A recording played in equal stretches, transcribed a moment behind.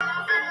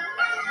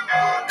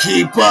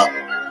Keep up.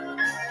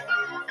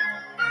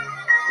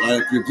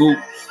 Light up your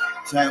boots.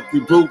 Tie up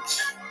your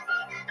boots.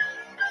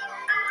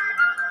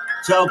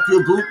 Tie up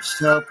your boots.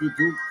 Tie up your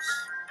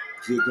boots.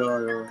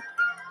 Jigga.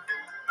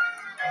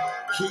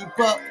 Keep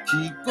up.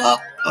 Keep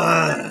up.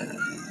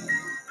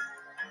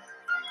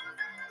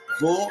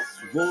 Whoa,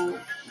 whoa,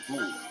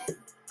 whoa.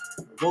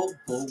 Whoa,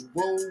 whoa,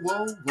 whoa,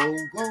 whoa, whoa,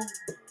 whoa.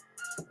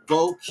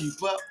 Whoa,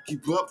 keep up,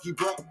 keep up,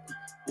 keep up.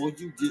 Or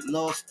you get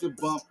lost or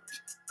bumped.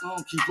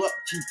 Keep up,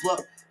 keep up.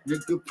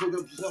 Nigga, put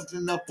up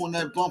something up on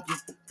that bumper.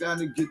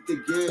 Gotta get the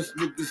gas,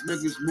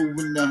 niggas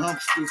moving the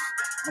humpsters.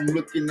 I'm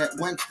looking at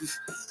wanksters,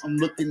 I'm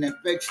looking at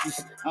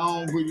fakesters. I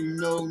don't really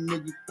know,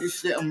 nigga. They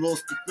said I'm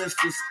lost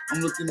defenseless.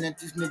 I'm looking at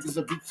these niggas,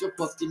 I beat your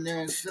fucking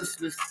ass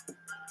senseless.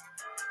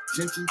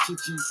 Chin,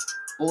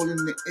 all in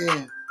the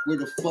air. Where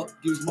the fuck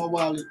is my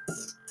wallet?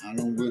 I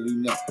don't really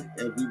know.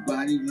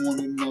 Everybody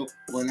wanna know,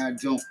 but I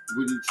don't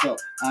really talk.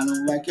 I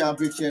don't like y'all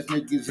bitch ass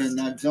niggas, and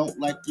I don't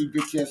like you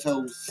bitch ass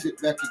hoes. Sit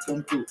back and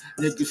come through.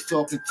 Niggas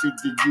talking to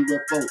the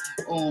UFO.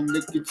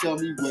 Nigga, tell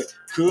me what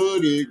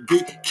could it be?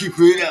 Keep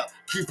it up,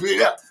 keep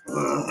it up.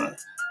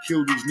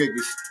 Kill these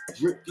niggas.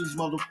 Drip these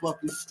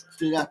motherfuckers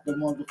straight out the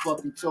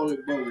motherfucking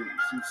toilet bowls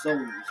and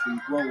souls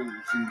and grows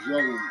and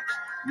droves.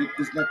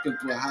 Niggas nothing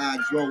but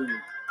hydro.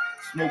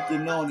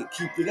 Smoking on it,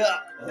 keep it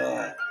up.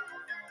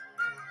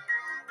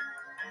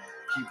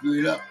 Keep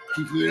it up,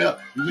 keep it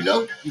up. You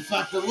know, you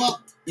find the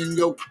luck in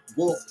your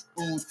walk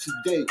on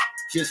today.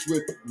 Just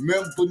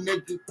remember,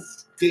 nigga,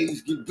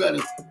 days get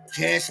better.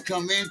 Cash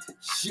come in,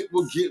 shit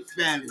will get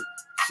fatter.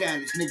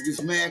 Saddest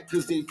niggas mad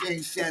cause they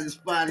ain't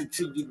satisfied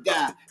until you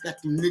die.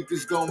 Got them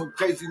niggas going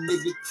crazy,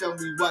 nigga, tell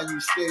me why you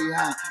stay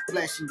high.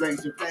 Flashy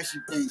rings and flashy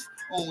things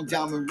on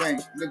diamond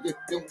rings. Nigga,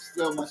 don't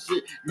sell my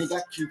shit, nigga,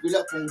 I keep it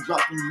up on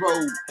dropping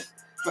rolls.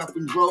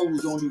 Dropping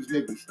rolls on these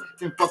niggas.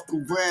 Then fuck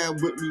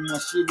around with me, my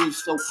shit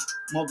is so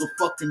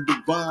motherfucking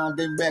divine.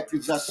 They mad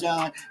cause I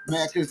shine,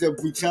 mad cause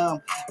every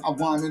time I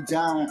wanna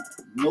dine.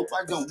 Nope,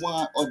 I don't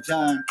want or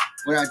dine,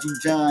 but I do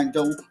dine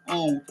though.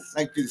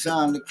 Like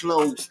design the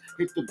clothes.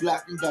 Hit the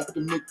block and got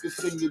the niggas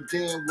singing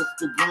damn with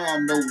the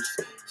brown nose.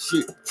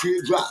 Shit,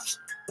 teardrops.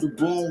 The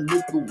bone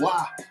nigga,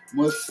 why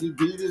must it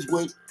be this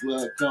way?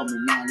 Blood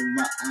coming out of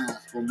my eyes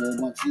from all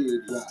my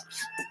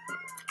teardrops.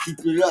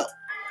 Keep it up,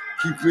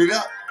 keep it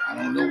up. I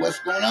don't know what's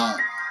going on.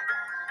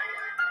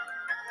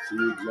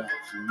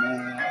 Teardrops in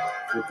mine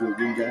for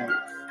broken dollars,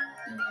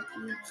 and I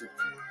can't touch it.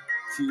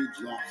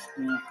 Teardrops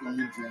from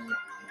the drain.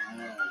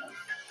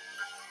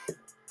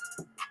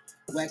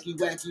 Wacky,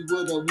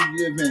 what are we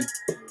living?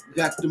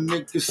 Got them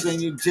niggas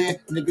saying damn,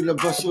 nigga, the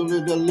bus your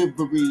little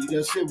delivery,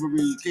 the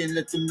silvery. Can't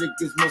let them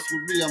niggas mess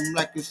with me, I'm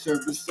like a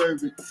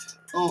servant.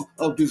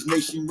 Of this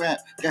nation rap,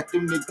 got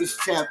them niggas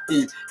tapped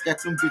in, got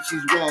them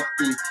bitches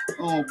rapping.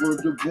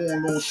 Word the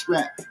born on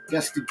strap,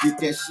 got to get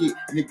that shit.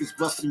 Niggas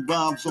busting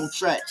bombs on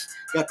tracks,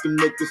 got them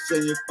niggas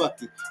saying fuck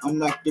it. I'm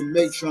like the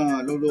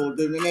matron, no more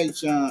than an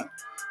H-on.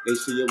 They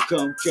say yo,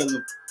 come kill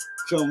him,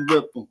 come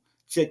rip him,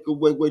 take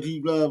away what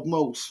he love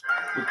most.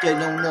 But they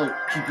don't know.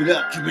 Keep it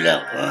up, keep it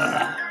up.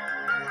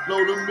 Flow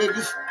them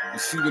niggas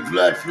and see the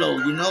blood flow,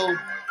 you know?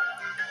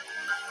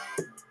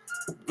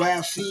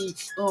 Brown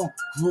seeds,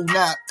 grew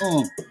not,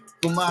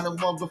 from out of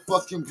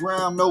motherfucking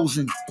brown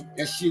nosing.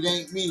 That shit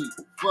ain't me.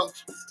 Fuck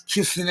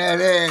kissing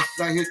that ass.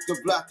 I hit the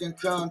block and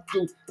come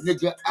through.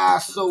 Nigga, I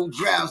so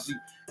drowsy.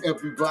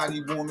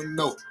 Everybody wanna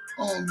know.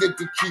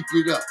 Nigga, keep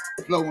it up.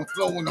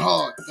 Flowing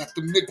hard. Got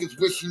them niggas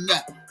wishing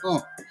that.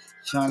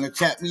 Trying to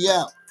tap me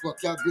out.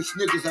 Fuck y'all bitch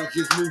niggas, I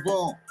just move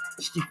on.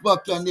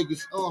 Fuck y'all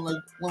niggas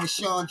like one of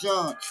Sean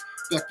John.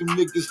 Got them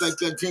niggas like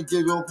that didn't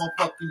get off my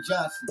fucking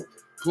Johnson.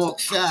 Clark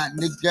side,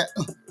 nigga,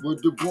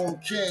 with the born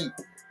king.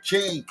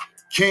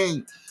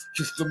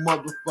 Kiss the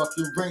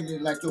motherfucking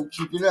ring like yo,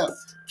 keep it up.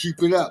 You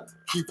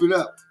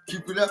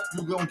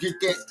gon' get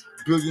that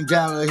 $1 billion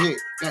hit.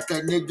 Got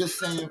that nigga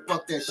saying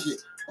fuck that shit.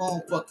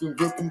 Fucking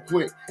rip him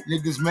quick.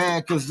 Niggas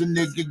mad cause the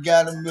nigga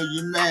got 1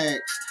 million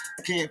mags.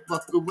 Can't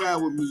fuck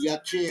around with me, I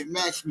can't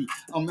match me.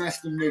 I'm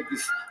asking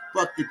niggas.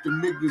 Fuck it, the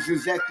niggas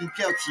is acting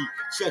couchy,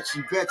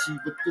 touchy, betchy,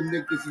 but the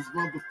niggas is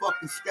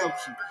motherfucking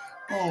scoutchy.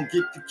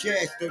 Get the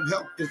cash that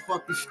help the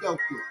fucking skelter.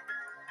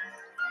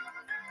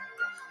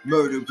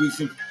 Murder, beats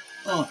and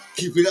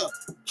keep it up,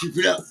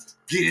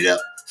 get it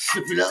up,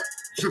 sip it up,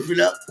 drip it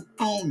up.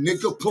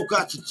 Nigga, poke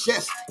out your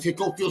chest,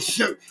 take off your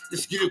shirt,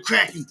 let's get it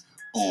cracking.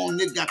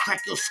 Nigga,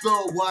 crack your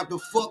skull wide the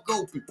fuck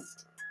open.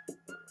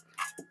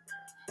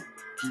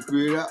 Keep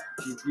it up,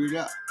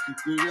 nigga.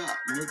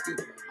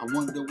 I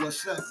wonder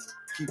what's up.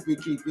 Keep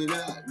it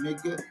up,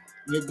 nigga.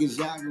 Niggas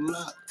out of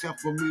luck, time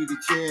for me to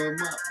tear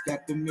them up.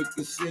 Got them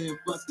niggas saying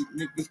fuck it,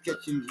 niggas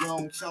catching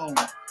wrong tone.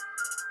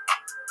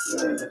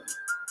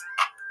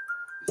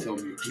 They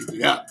told me to keep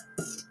it up.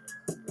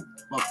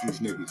 Fuck these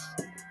niggas.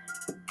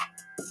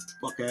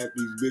 Fuck half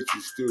these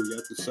bitches too.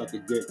 Y'all can suck a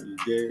dick, you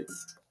dead.